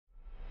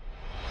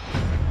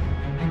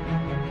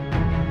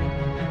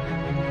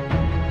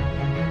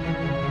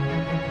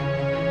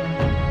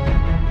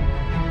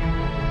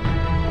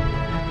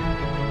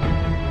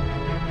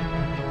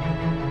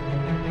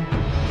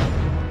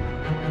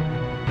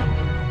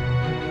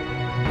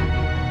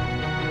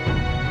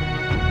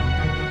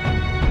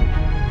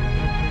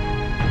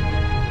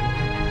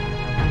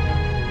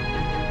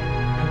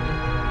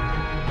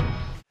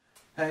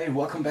Hey,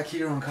 welcome back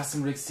here on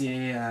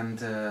CustomRigs.de and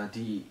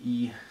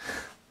DE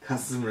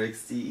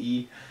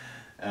CustomRigs.de.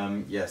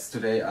 Yes,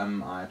 today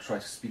I try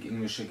to speak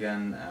English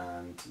again,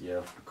 and yeah,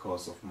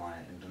 because of my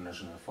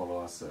international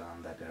followers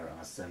that they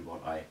understand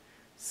what I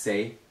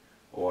say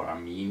or I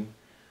mean,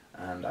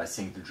 and I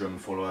think the German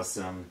followers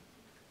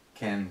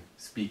can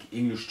speak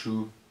English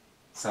too.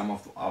 Some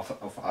of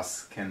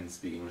us can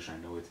speak English, I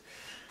know it,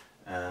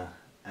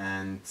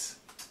 and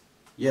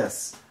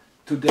yes.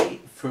 Today,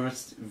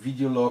 first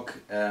video log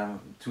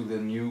to the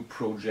new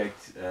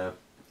project.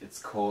 It's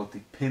called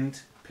the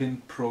Pinned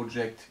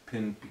project.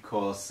 Pinned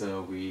because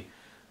we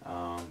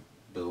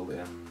build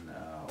in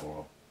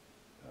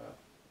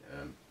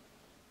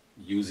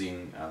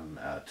using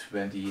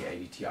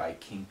 2080 Ti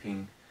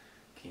KingPin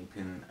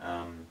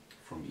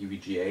from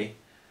EVGA.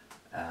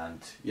 And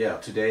yeah,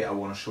 today I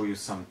want to show you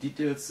some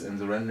details in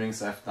the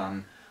renderings I've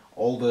done.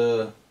 All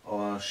the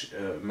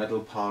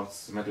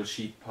metal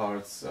sheet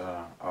parts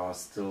are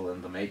still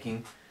in the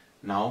making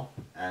now,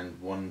 and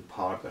one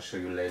part I'll show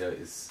you later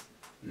is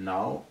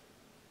now,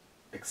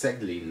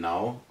 exactly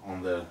now,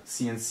 on the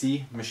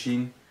CNC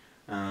machine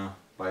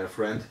by a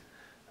friend.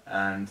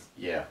 And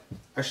yeah,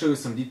 I'll show you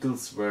some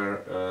details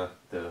where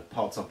the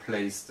parts are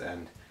placed,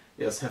 and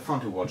yes, have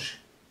fun to watch.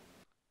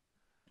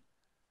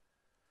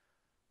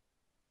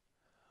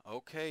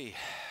 Okay,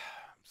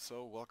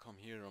 so welcome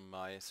here on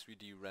my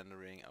 3D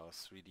rendering, our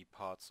 3D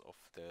parts of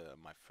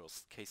my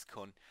first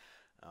casecon.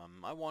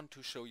 I want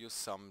to show you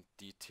some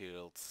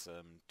details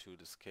to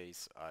this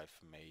case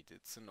I've made.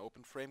 It's an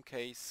open frame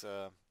case.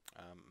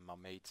 My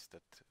mate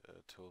that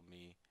told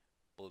me,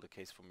 build a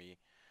case for me,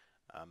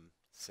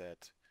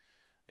 said,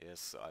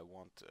 yes, I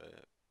want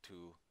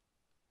to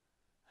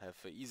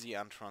have an easy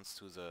entrance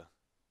to the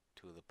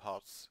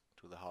parts,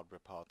 to the hardware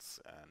parts,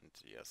 and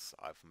yes,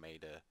 I've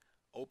made a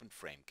open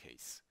frame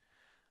case.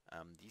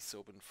 This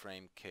open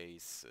frame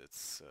case,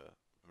 it's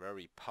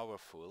very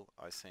powerful,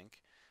 I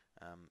think.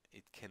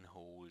 It can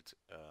hold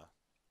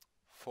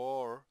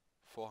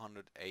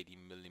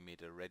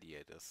 480mm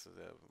radiators.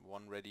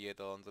 One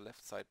radiator on the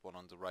left side, one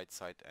on the right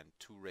side, and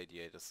two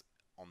radiators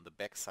on the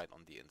back side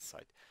on the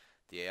inside.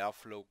 The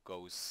airflow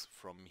goes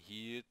from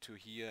here to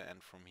here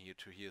and from here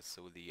to here,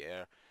 so the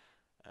air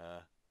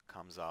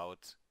comes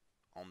out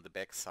on the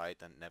back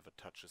side and never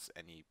touches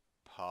any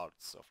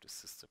parts of the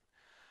system.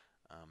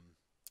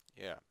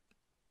 Yeah,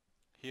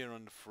 here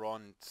on the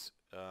front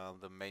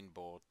the main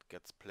board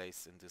gets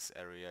placed in this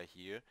area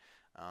here,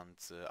 and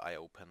the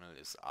I/O panel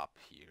is up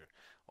here.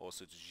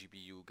 Also the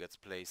GPU gets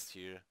placed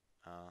here,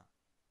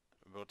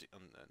 not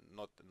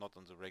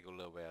on the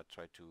regular where I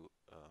try to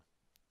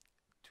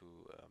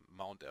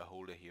mount a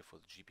holder here for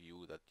the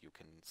GPU, that you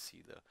can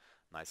see the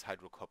nice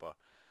Hydrocopper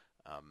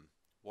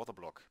water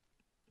block.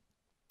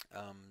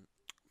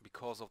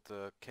 Because of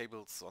the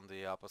cables on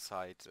the upper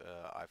side,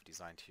 I've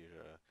designed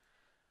here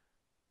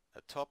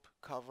a top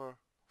cover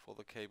for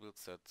the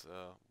cables that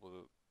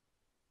will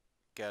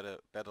get a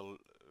better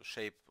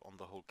shape on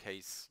the whole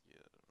case.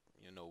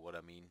 You know what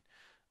I mean.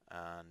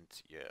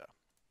 And yeah,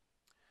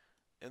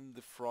 in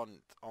the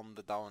front, on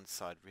the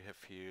downside, we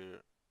have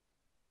here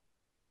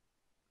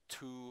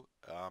two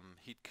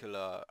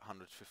Heatkiller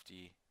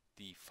 150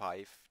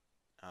 D5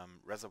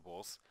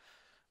 reservoirs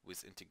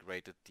with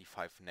integrated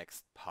D5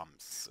 Next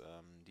pumps.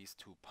 These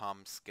two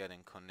pumps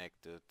getting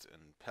connected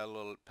in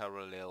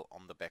parallel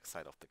on the back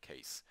side of the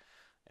case.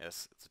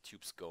 Yes, the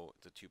tubes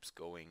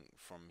going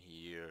from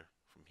here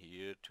to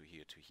here to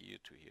here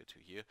to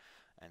here,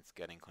 and it's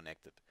getting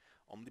connected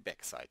on the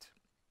back side.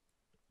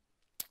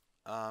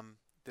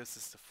 This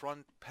is the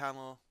front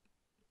panel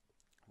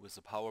with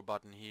the power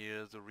button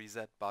here, the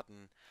reset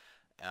button,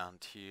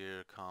 and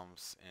here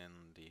comes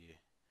in the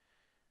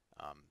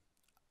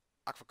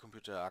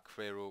Aquacomputer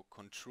Aquero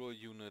control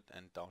unit,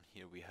 and down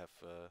here we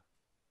have a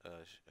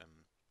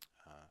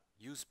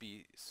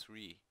USB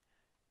 3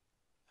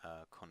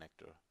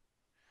 connector.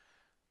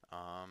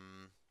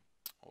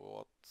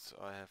 What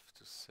I have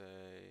to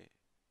say,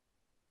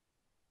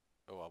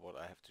 what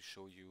I have to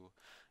show you,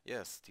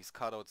 yes, these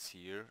cutouts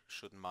here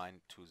should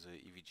mind to the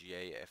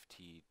EVGA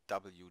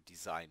FTW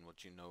design,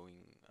 what you know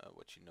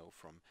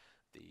from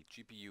the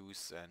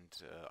GPUs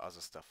and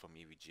other stuff from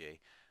EVGA.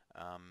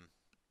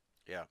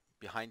 Yeah,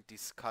 behind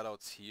these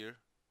cutouts here,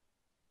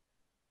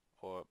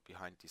 we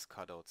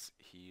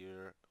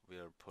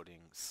are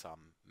putting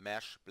some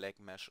mesh, black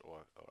mesh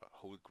or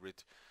whole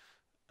grid,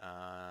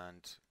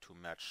 and to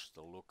match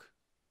the look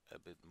a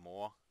bit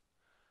more,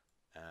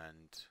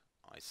 and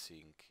I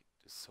think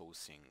this whole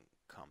thing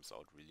comes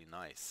out really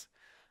nice.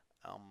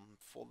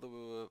 For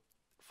the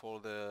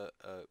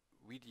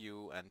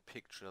video and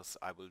pictures,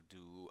 I will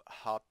do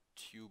hard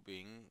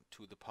tubing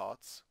to the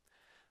parts,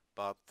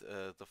 but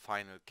the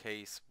final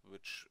case,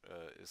 which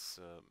is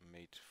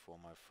made for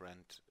my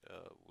friend,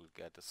 will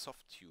get a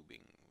soft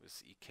tubing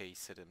with EK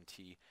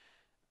ZMT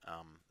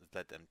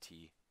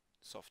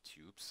soft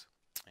tubes.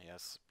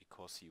 Yes,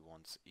 because he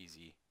wants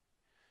easy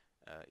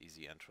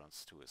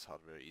entrance to his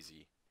hardware,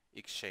 easy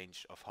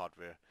exchange of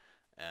hardware,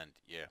 and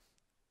yeah,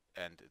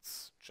 and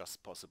it's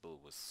just possible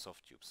with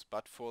soft tubes.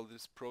 But for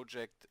this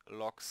project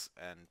logs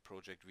and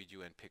project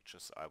video and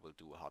pictures, I will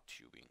do hard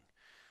tubing.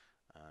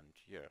 And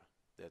yeah,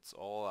 that's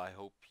all. I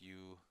hope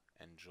you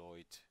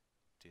enjoyed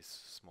this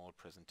small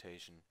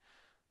presentation.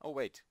 Oh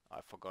wait,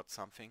 I forgot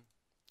something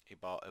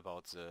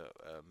about the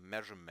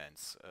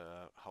measurements.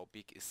 How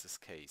big is this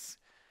case?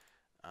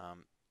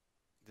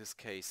 This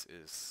case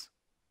is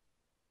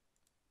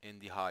in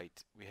the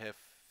height. We have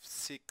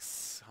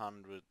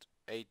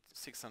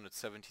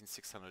 617,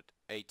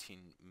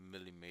 618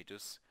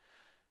 millimeters,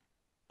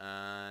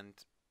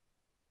 and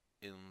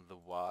in the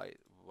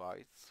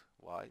width,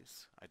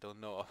 I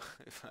don't know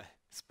if I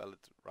spell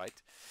it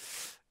right.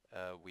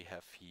 We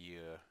have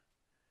here,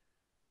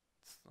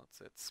 it's not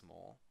that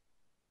small,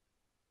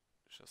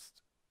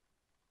 just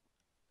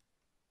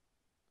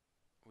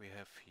we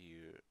have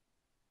here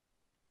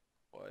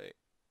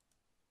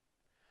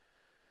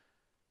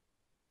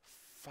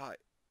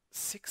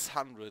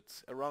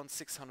around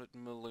 600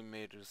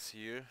 millimeters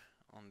here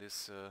on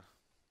this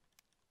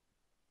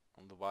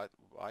on the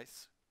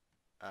width,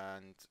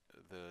 and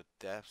the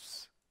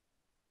depth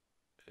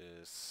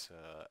is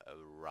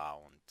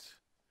around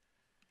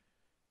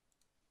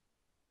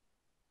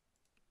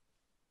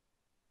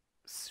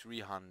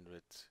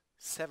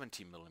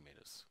 370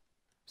 millimeters.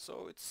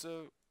 So it's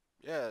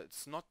yeah,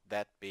 it's not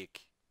that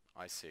big,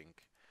 I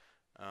think.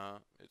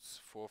 It's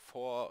for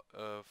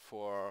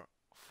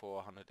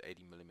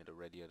 480 millimeter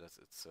radiators.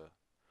 It's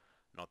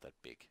not that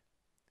big.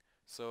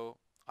 So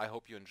I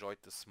hope you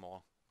enjoyed this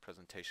small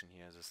presentation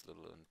here. This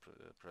little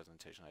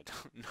presentation. I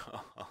don't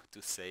know how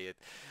to say it,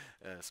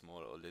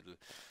 small or little,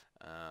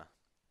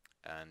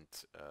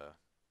 and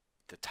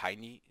the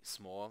tiny,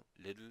 small,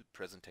 little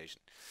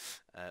presentation.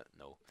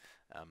 No,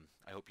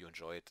 I hope you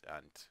enjoy it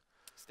and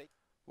stay.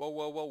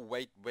 Whoa!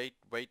 Wait,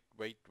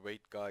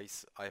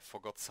 guys! I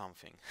forgot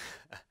something.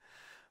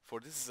 For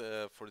this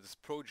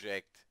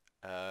project,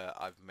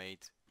 I've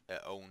made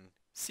a own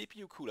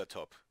CPU cooler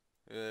top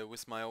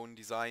with my own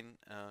design.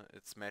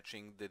 It's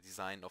matching the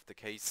design of the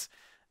case,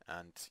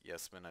 and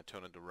yes, when I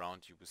turn it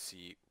around, you will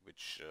see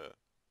which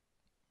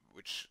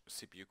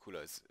CPU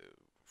cooler is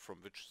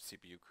from which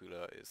CPU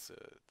cooler is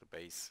the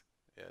base.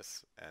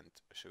 Yes, and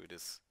show you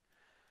this.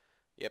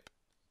 Yep,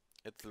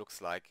 it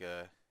looks like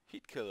a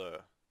heat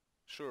killer.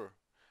 Sure,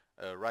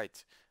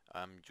 right.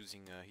 I'm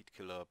using a heat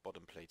killer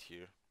bottom plate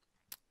here,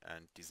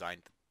 and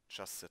designed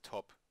just the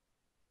top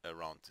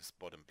around this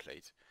bottom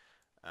plate.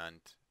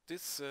 And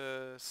this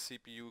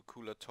CPU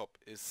cooler top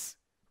is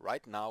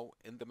right now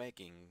in the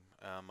making.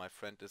 My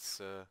friend is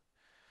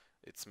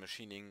it's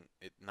machining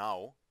it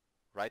now,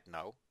 right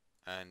now,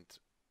 and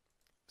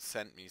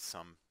send me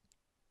some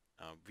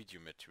video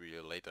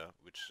material later,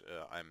 which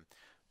I'm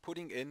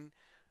putting in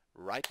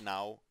right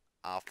now.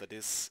 After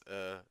this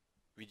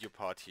video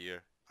part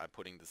here, I'm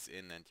putting this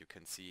in, and you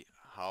can see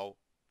how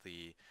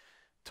the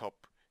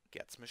top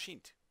gets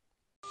machined.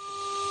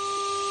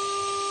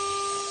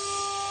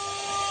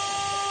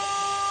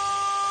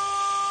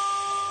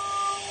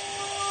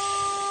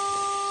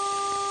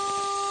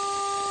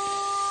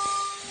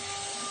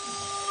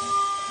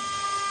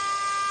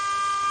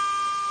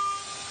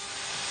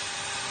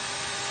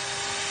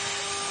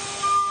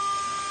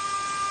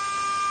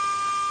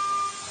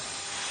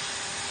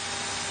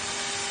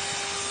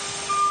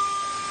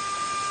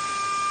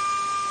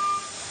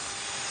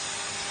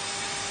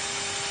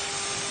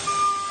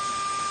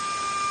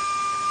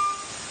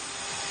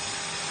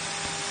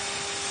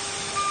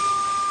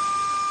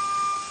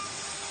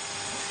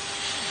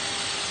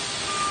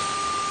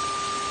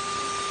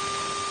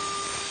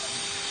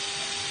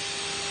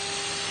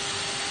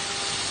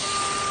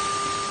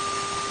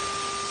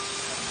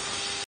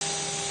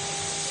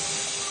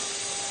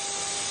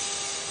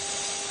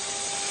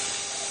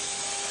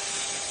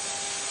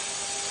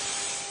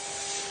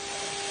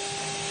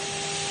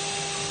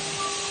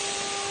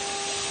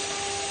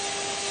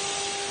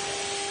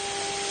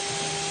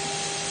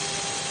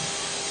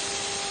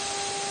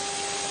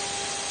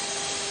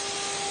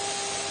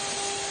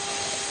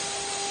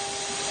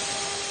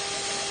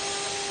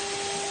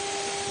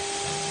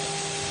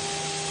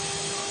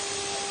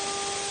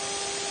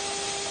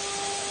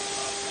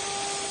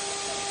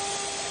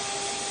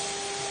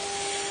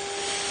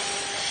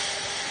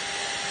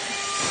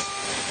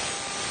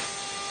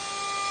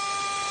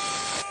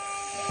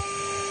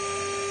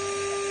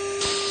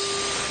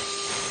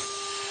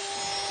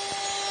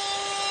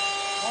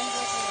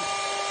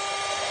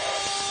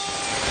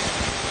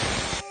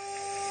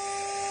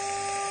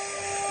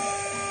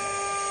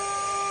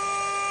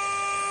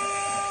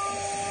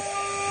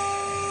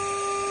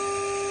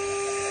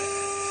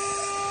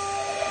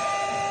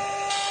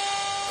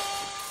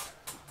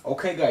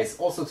 Okay guys,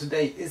 also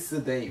today is the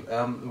day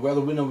where the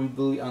winner will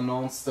be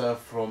announced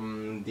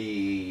from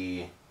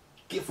the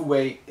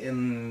giveaway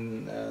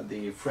in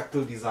the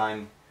Fractal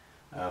Design,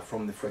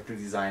 from the Fractal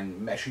Design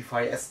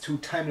Meshify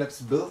S2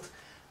 time-lapse build.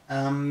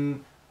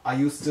 I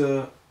used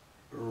a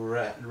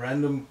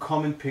random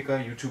comment picker,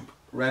 YouTube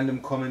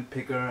random comment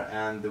picker,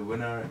 and the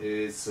winner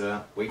is,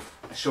 wait,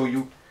 I show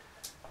you,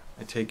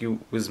 I take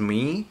you with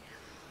me.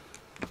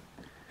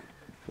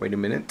 Wait a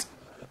minute.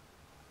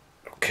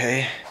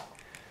 Okay.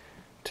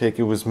 Take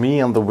it with me,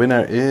 and the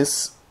winner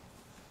is...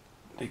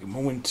 Take a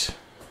moment.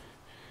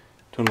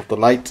 Turn off the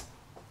light.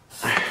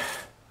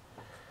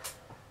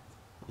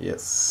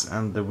 Yes,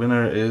 and the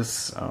winner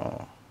is...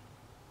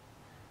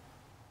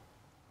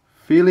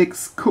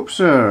 Felix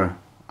Kupscher.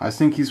 I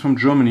think he's from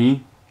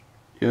Germany.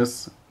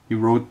 Yes, he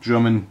wrote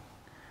German,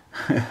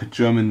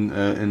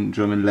 in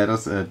German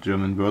letters,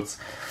 German words.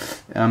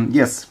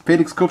 Yes,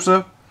 Felix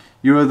Kupscher,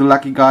 you're the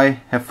lucky guy.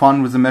 Have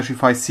fun with the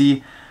Meshify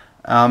C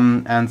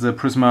and the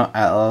Prisma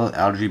LL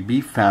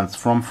RGB fans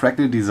from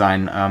Fractal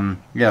Design.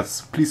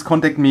 Yes, please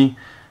contact me,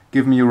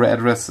 give me your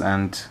address,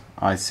 and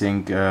I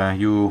think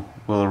you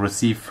will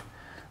receive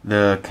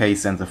the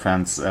case and the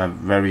fans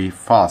very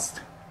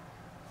fast.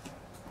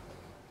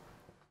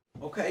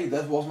 Okay,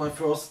 that was my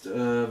first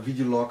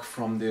video log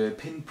from the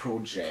pin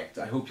project.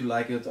 I hope you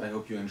like it. I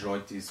hope you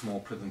enjoyed the small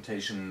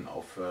presentation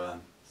of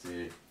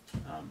the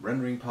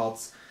rendering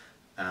parts.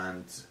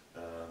 And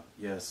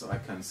yes, I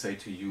can say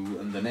to you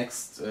in the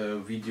next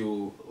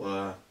video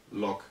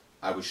log,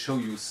 I will show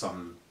you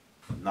some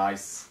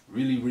nice,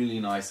 really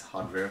nice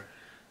hardware,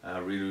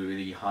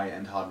 really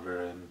high-end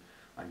hardware, and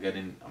I'm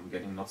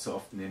getting not so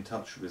often in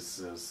touch with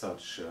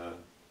such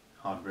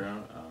hardware.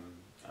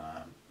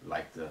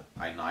 Like the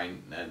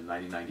i9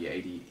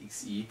 9080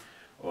 XE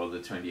or the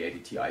 2080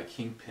 Ti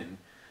KingPin.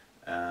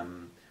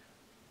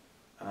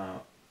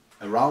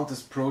 Around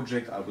this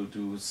project I will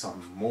do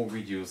some more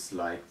videos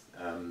like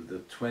the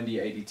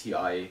 2080 Ti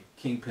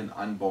KingPin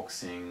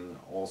unboxing,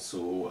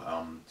 also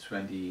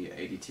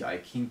 2080 Ti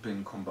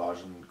KingPin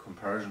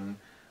comparison,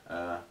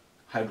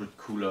 hybrid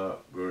cooler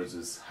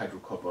versus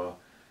Hydrocopper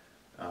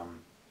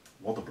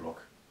water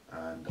block,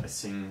 and I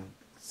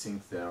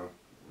think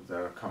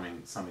there are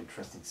coming some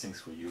interesting things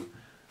for you.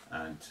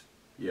 And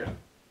yeah,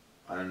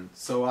 and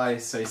so I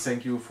say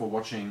thank you for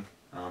watching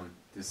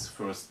this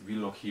first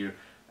vlog here,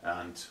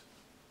 and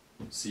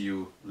see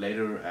you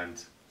later,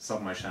 and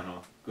sub my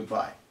channel.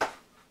 Goodbye.